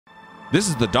This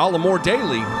is the Dollemore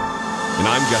Daily, and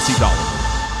I'm Jesse Dollemore.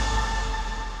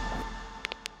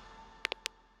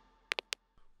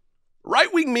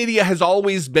 Right-wing media has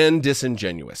always been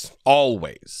disingenuous.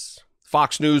 Always.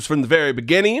 Fox News from the very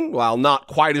beginning, while not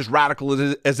quite as radical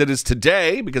as it is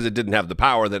today, because it didn't have the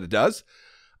power that it does,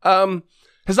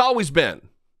 has always been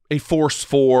a force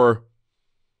for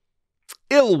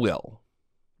ill will,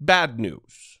 bad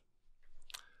news.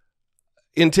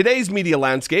 In today's media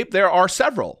landscape, there are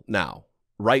several now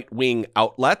right-wing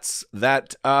outlets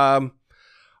that are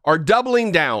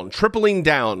doubling down, tripling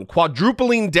down,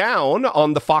 quadrupling down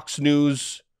on the Fox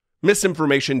News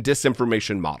misinformation,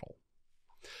 disinformation model.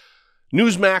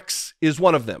 Newsmax is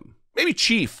one of them, maybe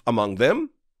chief among them.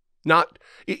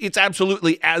 It's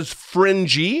absolutely as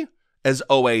fringy as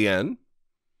OAN,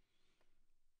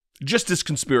 just as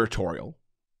conspiratorial.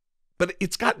 But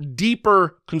it's got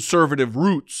deeper conservative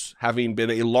roots, having been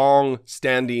a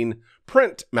long-standing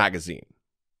print magazine.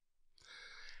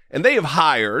 And they have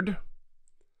hired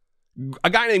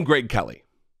a guy named Greg Kelly,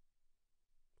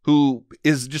 who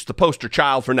is just the poster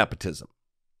child for nepotism.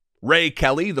 Ray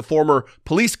Kelly, the former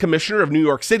police commissioner of New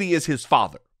York City, is his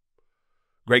father.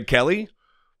 Greg Kelly,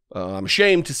 I'm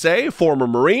ashamed to say, former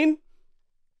Marine,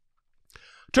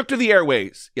 took to the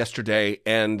airways yesterday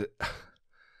and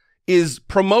is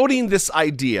promoting this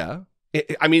idea.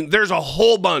 I mean, there's a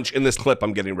whole bunch in this clip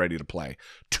I'm getting ready to play.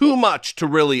 Too much to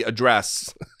really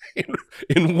address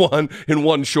in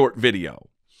one short video.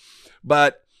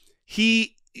 But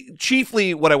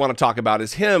chiefly what I want to talk about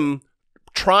is him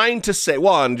trying to say,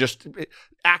 one, just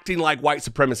acting like white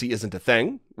supremacy isn't a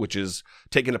thing, which is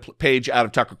taking a page out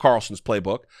of Tucker Carlson's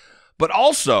playbook. But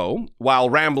also, while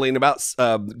rambling about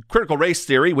critical race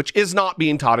theory, which is not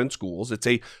being taught in schools, it's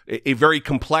a very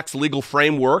complex legal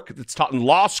framework that's taught in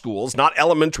law schools, not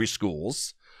elementary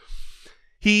schools.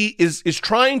 He is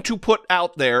trying to put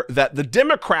out there that the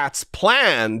Democrats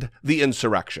planned the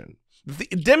insurrection. The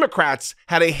Democrats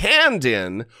had a hand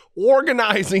in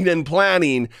organizing and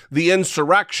planning the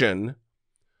insurrection,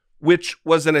 which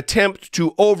was an attempt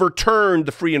to overturn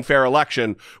the free and fair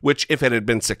election, which, if it had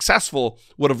been successful,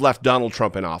 would have left Donald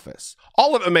Trump in office.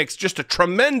 All of it makes just a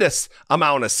tremendous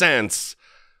amount of sense.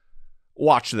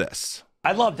 Watch this.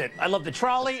 I loved it. I loved the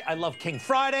trolley. I love King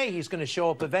Friday. He's going to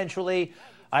show up eventually.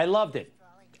 I loved it.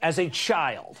 As a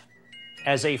child,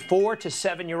 as a 4 to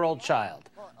 7-year-old child,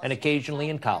 and occasionally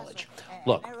in college.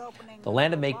 Look, the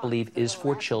land of make-believe is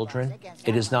for children.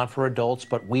 It is not for adults,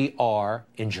 but we are,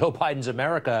 in Joe Biden's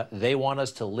America, they want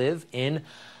us to live in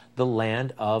the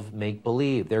land of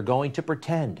make-believe. They're going to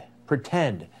pretend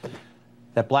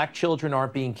that black children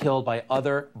aren't being killed by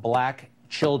other black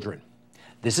children.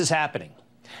 This is happening.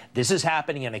 This is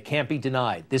happening, and it can't be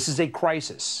denied. This is a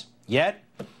crisis. Yet,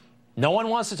 no one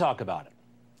wants to talk about it.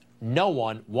 No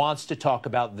one wants to talk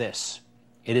about this.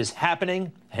 It is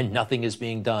happening, and nothing is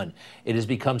being done. It has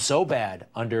become so bad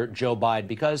under Joe Biden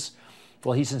because,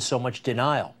 well, he's in so much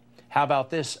denial. How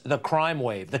about this? The crime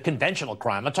wave, the conventional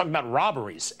crime. I'm talking about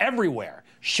robberies everywhere,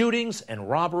 shootings and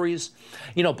robberies.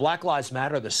 You know, Black Lives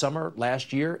Matter, the summer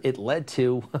last year, it led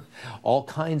to all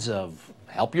kinds of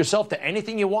help yourself to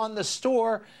anything you want in the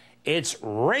store. It's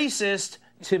racist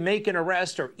to make an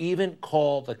arrest or even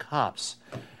call the cops.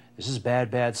 This is bad,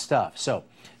 bad stuff. So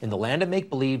in the land of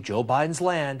make-believe, Joe Biden's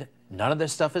land, none of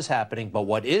this stuff is happening. But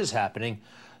what is happening,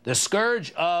 the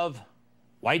scourge of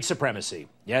white supremacy.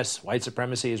 Yes, white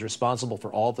supremacy is responsible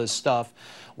for all this stuff.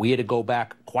 We had to go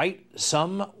back quite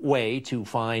some way to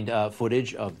find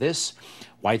footage of this.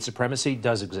 White supremacy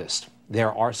does exist.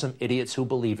 There are some idiots who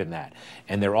believe in that.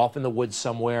 And they're off in the woods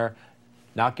somewhere.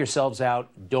 Knock yourselves out.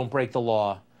 Don't break the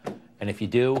law. And if you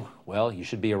do, well, you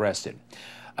should be arrested.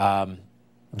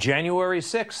 January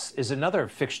 6th is another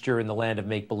fixture in the land of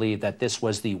make-believe, that this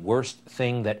was the worst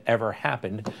thing that ever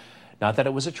happened. Not that it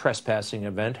was a trespassing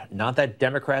event, not that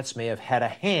Democrats may have had a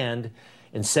hand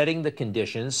in setting the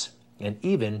conditions and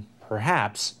even,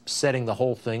 perhaps, setting the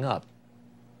whole thing up.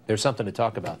 There's something to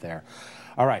talk about there.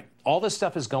 All right, all this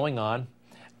stuff is going on.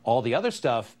 All the other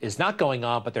stuff is not going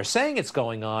on, but they're saying it's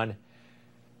going on.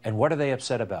 And what are they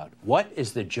upset about? What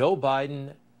is the Joe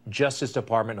Biden Justice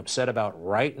Department upset about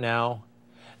right now?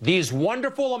 These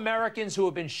wonderful Americans who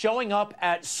have been showing up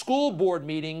at school board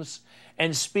meetings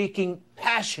and speaking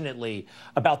passionately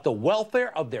about the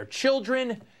welfare of their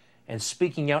children and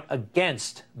speaking out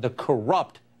against the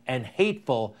corrupt and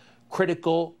hateful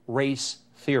critical race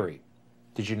theory.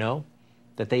 Did you know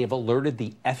that they have alerted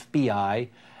the FBI,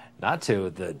 not to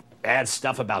the bad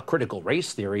stuff about critical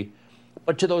race theory,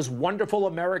 but to those wonderful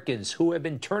Americans who have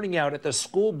been turning out at the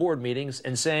school board meetings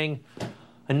and saying,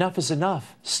 enough is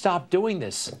enough. Stop doing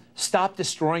this. Stop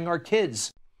destroying our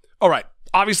kids. All right.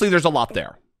 obviously there's a lot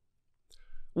there.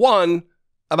 One,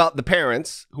 about the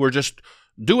parents who are just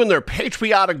doing their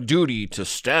patriotic duty to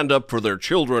stand up for their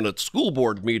children at school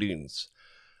board meetings.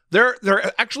 They're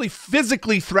actually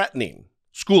physically threatening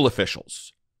school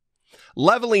officials,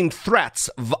 leveling threats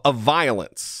of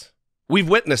violence. We've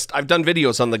witnessed, I've done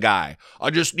videos on the guy. I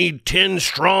just need 10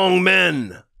 strong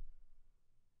men.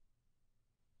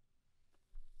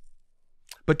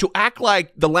 But to act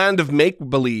like the land of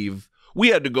make-believe, we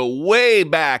had to go way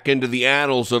back into the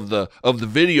annals of the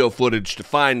video footage to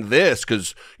find this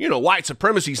because, you know, white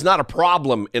supremacy is not a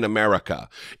problem in America.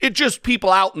 It's just people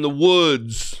out in the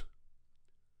woods.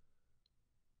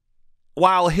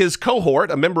 While his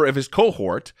cohort, a member of his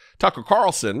cohort, Tucker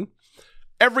Carlson,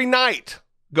 every night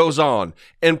goes on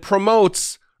and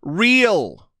promotes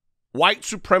real white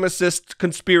supremacist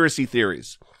conspiracy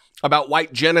theories about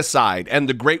white genocide and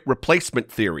the Great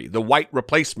Replacement theory, the white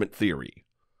replacement theory,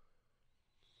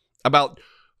 about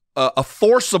a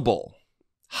forcible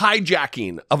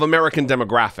hijacking of American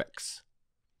demographics.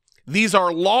 These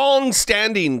are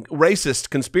long-standing racist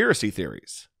conspiracy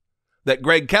theories that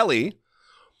Greg Kelly,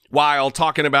 while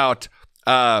talking about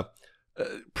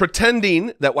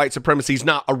pretending that white supremacy is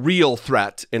not a real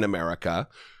threat in America,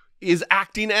 is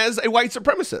acting as a white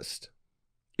supremacist,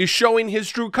 is showing his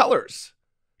true colors,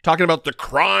 talking about the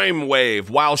crime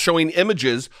wave while showing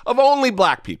images of only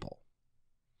black people.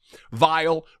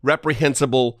 Vile,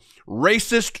 reprehensible,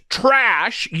 racist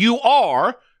trash you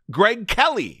are, Greg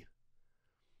Kelly.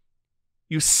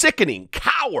 You sickening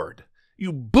coward.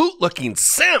 You boot-looking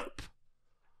simp.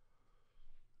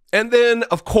 And then,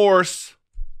 of course,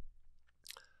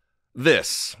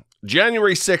 this.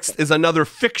 January 6th is another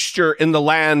fixture in the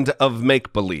land of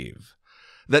make-believe.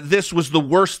 That this was the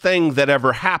worst thing that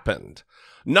ever happened.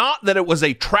 Not that it was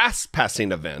a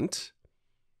trespassing event.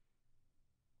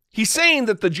 He's saying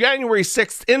that the January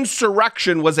 6th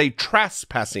insurrection was a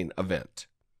trespassing event.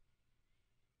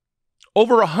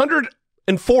 Over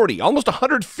 140, almost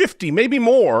 150, maybe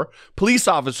more, police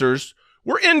officers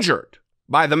were injured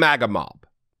by the MAGA mob.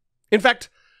 In fact,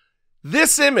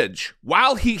 this image,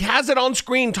 while he has it on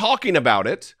screen talking about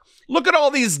it, look at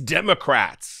all these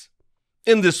Democrats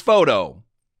in this photo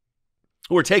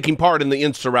who are taking part in the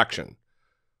insurrection.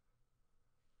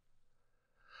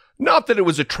 Not that it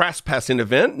was a trespassing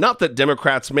event, not that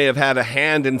Democrats may have had a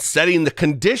hand in setting the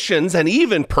conditions and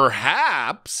even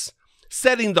perhaps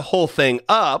setting the whole thing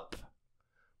up.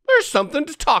 There's something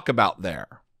to talk about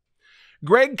there.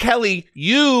 Greg Kelly,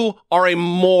 you are a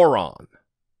moron.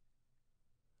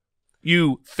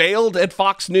 You failed at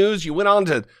Fox News. You went on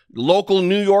to local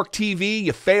New York TV.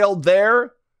 You failed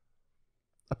there.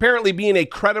 Apparently being a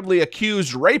credibly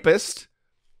accused rapist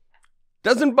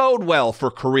doesn't bode well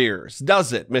for careers,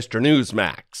 does it, Mr.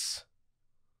 Newsmax?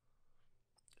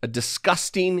 A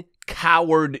disgusting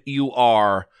coward you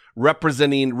are,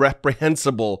 representing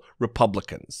reprehensible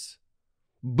Republicans.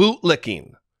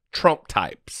 Bootlicking Trump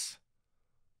types.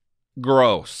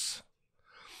 Gross.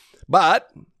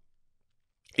 But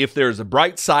if there's a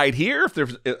bright side here, if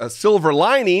there's a silver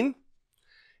lining,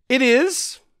 it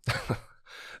is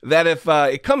that if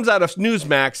it comes out of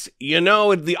Newsmax, you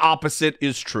know the opposite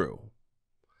is true.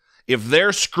 If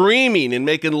they're screaming and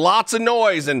making lots of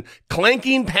noise and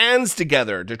clanking pans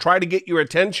together to try to get your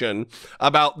attention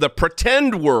about the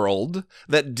pretend world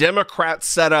that Democrats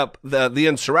set up the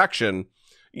insurrection,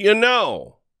 you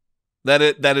know that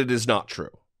it is not true.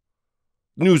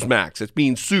 Newsmax is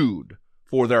being sued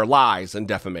for their lies and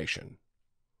defamation.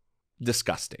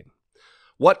 Disgusting.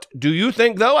 What do you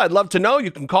think, though? I'd love to know.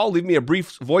 You can call, leave me a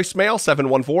brief voicemail,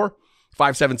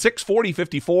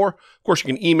 714-576-4054. Of course,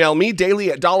 you can email me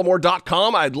daily at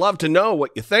Dollemore.com. I'd love to know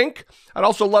what you think. I'd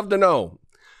also love to know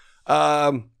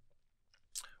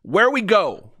where we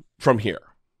go from here.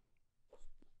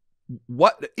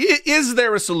 What is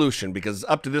there a solution? Because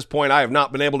up to this point, I have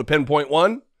not been able to pinpoint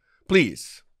one.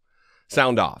 Please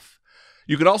sound off.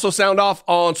 You can also sound off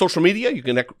on social media. You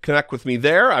can connect with me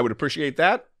there. I would appreciate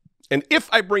that. And if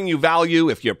I bring you value,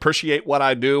 if you appreciate what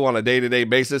I do on a day-to-day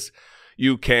basis,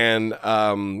 you can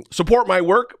support my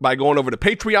work by going over to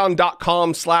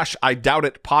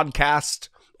patreon.com/IDoubtItPodcast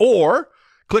or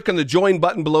click on the join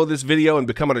button below this video and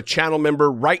become a channel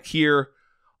member right here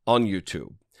on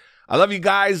YouTube. I love you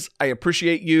guys. I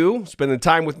appreciate you spending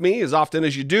time with me as often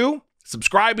as you do.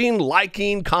 Subscribing,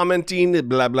 liking, commenting,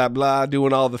 blah, blah, blah,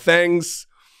 doing all the things.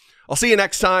 I'll see you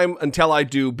next time. Until I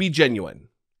do, be genuine.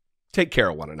 Take care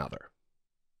of one another.